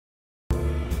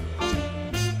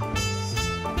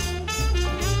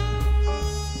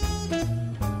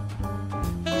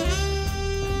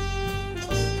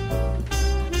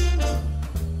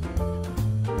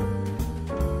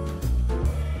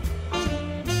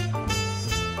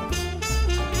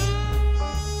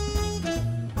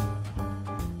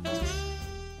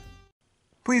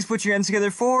Please put your hands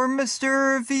together for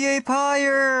Mr. V.A.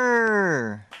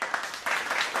 Pire!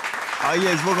 Ah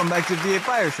yes, welcome back to V.A.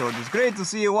 Pire Show. It's great to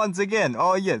see you once again.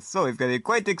 Oh yes, so we've got a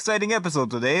quite exciting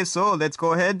episode today, so let's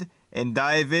go ahead and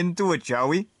dive into it, shall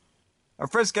we? Our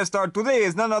first guest star today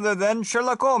is none other than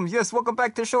Sherlock Holmes. Yes, welcome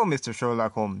back to the show, Mr.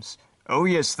 Sherlock Holmes. Oh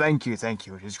yes, thank you.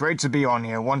 It is great to be on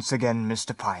here once again,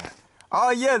 Mr. Pire.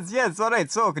 Oh yes,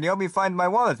 alright, so can you help me find my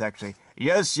wallet, actually?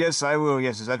 Yes, I will,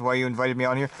 yes, is that why you invited me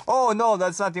on here? Oh, no,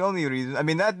 that's not the only reason,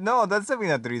 that's definitely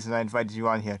not the reason I invited you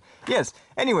on here. Yes,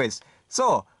 anyways,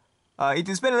 so, it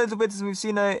has been a little bit since we've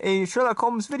seen a Sherlock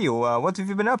Holmes video. What have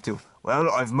you been up to?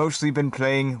 Well, I've mostly been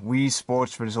playing Wii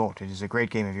Sports Resort. It is a great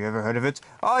game. Have you ever heard of it?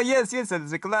 Oh, yes, that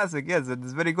is a classic. Yes, it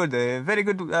is very good. Very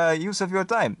good use of your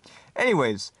time.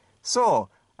 Anyways, so,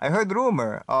 I heard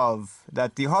rumor of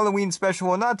that the Halloween special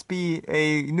will not be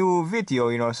a new video,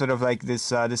 you know, sort of like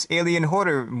this alien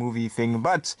horror movie thing,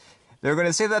 but they're going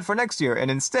to save that for next year, and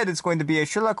instead it's going to be a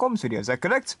Sherlock Holmes video. Is that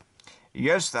correct?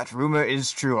 Yes, that rumor is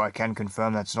true. I can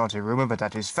confirm that's not a rumor, but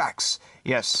that is facts.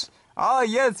 Yes. Ah,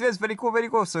 yes, very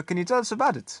cool. So can you tell us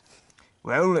about it?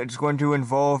 Well, it's going to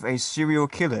involve a serial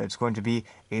killer. It's going to be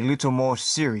a little more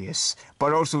serious,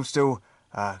 but also still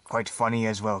quite funny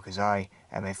as well, because I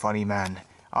am a funny man.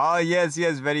 Ah, yes,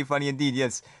 very funny indeed,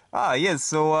 yes. Ah, yes,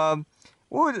 so,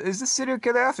 is this serial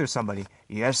killer after somebody?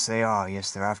 Yes, they are.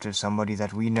 Yes, they're after somebody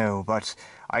that we know, but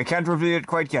I can't reveal it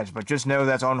quite yet, but just know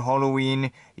that on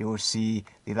Halloween, you will see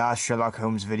the last Sherlock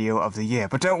Holmes video of the year.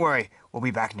 But don't worry, we'll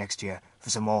be back next year for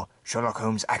some more Sherlock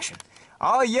Holmes action.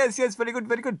 Ah, yes, very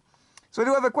good. So I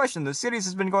do have a question. The series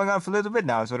has been going on for a little bit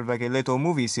now, sort of like a little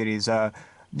movie series. Do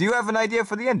you have an idea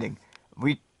for the ending?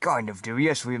 We kind of do,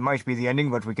 yes, we might be the ending,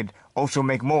 but we could also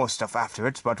make more stuff after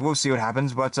it, but we'll see what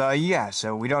happens, but, yeah,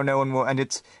 so we don't know when we'll end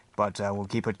it, but, we'll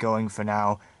keep it going for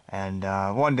now, and,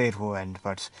 one day it will end,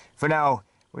 but for now,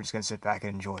 we're just gonna sit back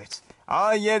and enjoy it.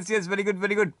 Ah, yes, very good.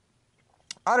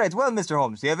 Alright, well, Mr.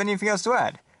 Holmes, do you have anything else to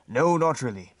add? No, not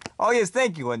really. Oh, yes,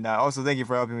 thank you, and, also thank you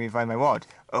for helping me find my wallet.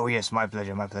 Oh, yes, my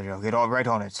pleasure, I'll get all right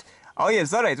on it. Oh,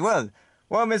 yes, alright, well,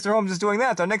 while Mr. Holmes is doing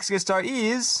that, our next guest star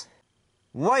is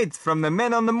White from the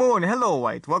Men on the Moon. Hello,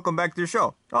 White. Welcome back to the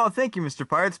show. Oh, thank you, Mr.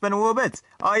 Pire. It's been a little bit.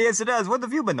 Oh, yes, it has. What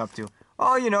have you been up to?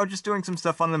 Oh, you know, just doing some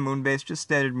stuff on the moon base. Just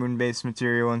standard moon base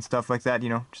material and stuff like that, you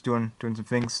know. Just doing some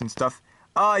things and stuff.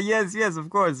 Oh, yes, of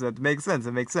course. That makes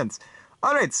sense.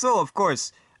 Alright, so, of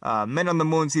course, Men on the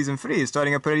Moon Season 3 is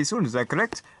starting up pretty soon. Is that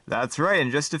correct? That's right. In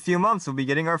just a few months, we'll be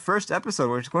getting our first episode,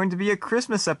 which is going to be a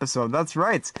Christmas episode. That's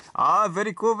right. Ah,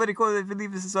 very cool. I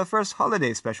believe this is our first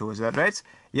holiday special. Is that right?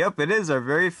 Yep, it is our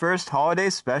very first holiday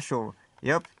special.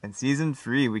 Yep, in Season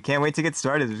 3. We can't wait to get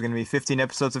started. There's going to be 15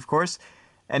 episodes, of course.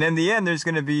 And in the end, there's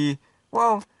going to be,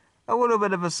 well, a little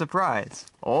bit of a surprise.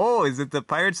 Oh, is it the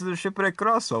Pirates of the Shipwreck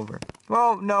crossover?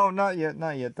 Well, no, not yet.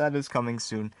 That is coming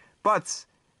soon. But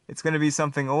it's going to be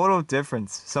something a little different.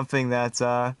 Something that,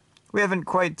 we haven't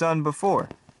quite done before.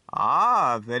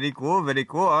 Ah, very cool.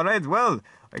 Alright, well,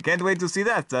 I can't wait to see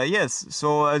that. Yes,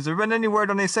 so has there been any word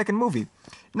on a second movie?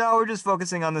 No, we're just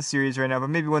focusing on the series right now, but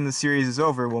maybe when the series is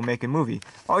over, we'll make a movie.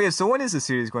 Oh yeah, so when is the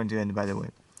series going to end, by the way?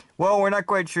 Well, we're not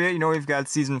quite sure yet. You know, we've got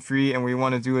Season 3, and we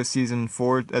want to do a Season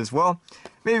 4 as well.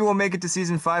 Maybe we'll make it to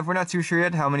Season 5. We're not too sure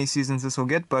yet how many seasons this will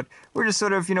get, but we're just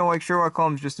sort of, you know, like Sherlock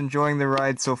Holmes, just enjoying the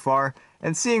ride so far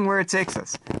and seeing where it takes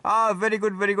us. Ah, very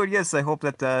good. Yes, I hope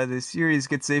that the series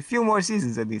gets a few more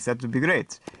seasons at least. That would be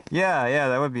great. Yeah,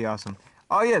 that would be awesome.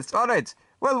 Oh, yes, alright.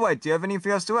 Well, White, do you have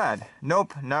anything else to add?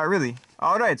 Nope, not really.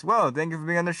 Alright, well, thank you for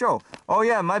being on the show. Oh,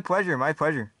 yeah, my pleasure.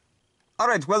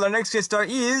 Alright, well, our next guest star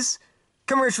is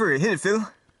Commercial. Hit it, Phil.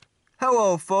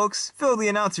 Hello, folks. Phil the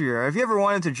announcer here. Have you ever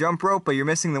wanted to jump rope, but you're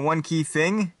missing the one key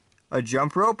thing? A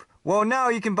jump rope? Well, now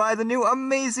you can buy the new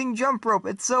amazing jump rope.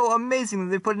 It's so amazing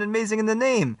that they put an amazing in the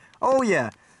name. Oh,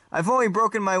 yeah. I've only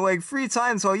broken my leg 3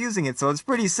 times while using it, so it's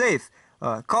pretty safe.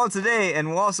 Call today, and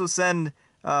we'll also send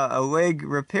a leg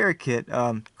repair kit.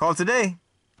 Call today.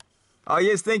 Oh,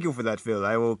 yes, thank you for that, Phil.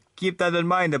 I will keep that in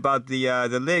mind about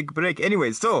the leg break.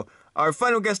 Anyway, so our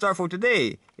final guest star for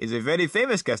today is a very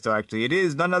famous guest star, actually. It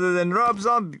is none other than Rob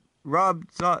the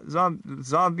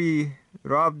Zombie.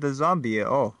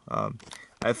 Oh,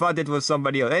 I thought it was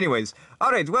somebody else. Anyways,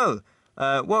 alright, well,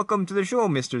 welcome to the show,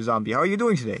 Mr. Zombie. How are you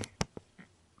doing today?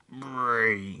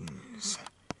 Brains.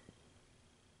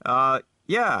 Hey,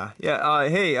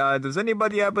 does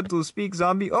anybody happen to speak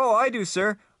zombie? Oh, I do,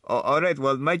 sir. Oh, alright,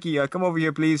 well, Mikey, come over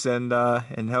here, please, and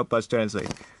help us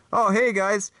translate. Oh, hey,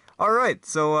 guys. Alright,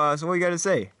 so what you gotta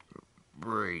say?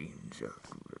 Brains.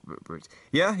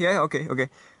 Yeah, okay.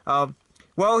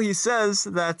 Well, he says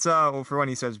that, well, for one,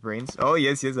 he says brains. Oh,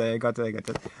 yes, I got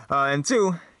that. And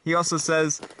 2, he also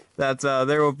says that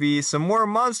there will be some more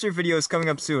monster videos coming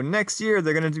up soon. Next year,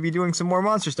 they're going to be doing some more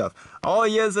monster stuff. Oh,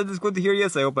 yes, that is good to hear.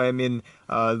 Yes, I hope I am in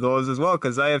those as well,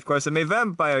 because I, of course, am a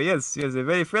vampire. Yes, a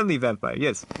very friendly vampire.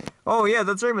 Yes. Oh, yeah,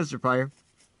 that's right, Mr. Pire.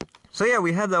 So, yeah,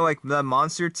 we had that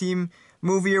monster team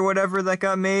movie or whatever that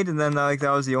got made, and then, that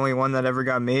was the only one that ever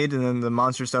got made, and then the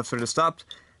monster stuff sort of stopped.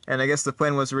 And I guess the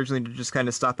plan was originally to just kind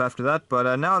of stop after that,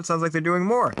 but now it sounds like they're doing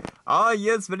more. Ah,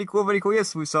 yes, very cool, very cool.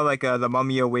 Yes, we saw the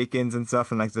Mummy Awakens and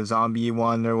stuff, and the zombie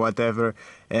one or whatever,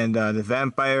 and the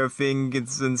vampire thing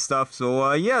and stuff.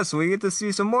 So yeah, so we get to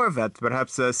see some more of that.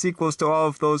 Perhaps sequels to all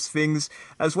of those things,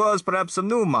 as well as perhaps some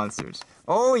new monsters.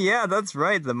 Oh yeah, that's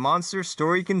right. The monster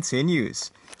story continues.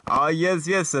 Ah, yes,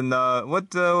 yes. And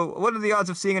what are the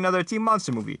odds of seeing another Team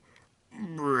Monster movie?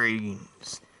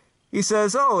 Brains. He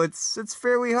says, oh, it's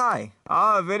fairly high.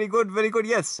 Ah, very good,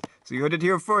 yes. So you heard it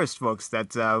here first, folks,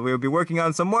 that we'll be working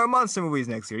on some more monster movies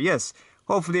next year, yes.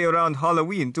 Hopefully around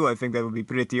Halloween, too. I think that would be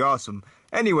pretty awesome.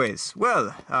 Anyways,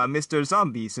 well, Mr.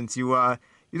 Zombie, since you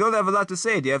don't have a lot to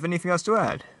say, do you have anything else to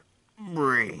add?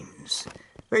 Brains.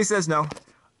 He says no.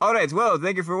 Alright, well,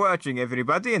 thank you for watching,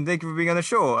 everybody, and thank you for being on the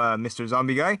show, Mr.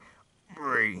 Zombie Guy.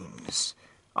 Brains.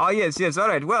 Ah, yes,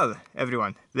 alright, well,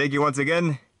 everyone, thank you once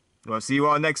again. We'll see you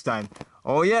all next time.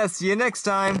 Oh yes, see you next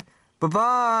time.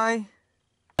 Bye-bye.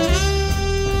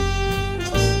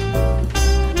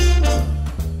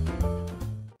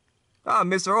 Ah,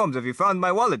 Mr. Holmes, have you found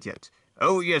my wallet yet?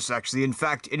 Oh yes, actually, in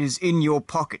fact, it is in your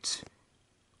pocket.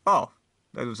 Oh,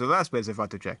 that was the last place I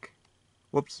thought to check.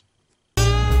 Whoops.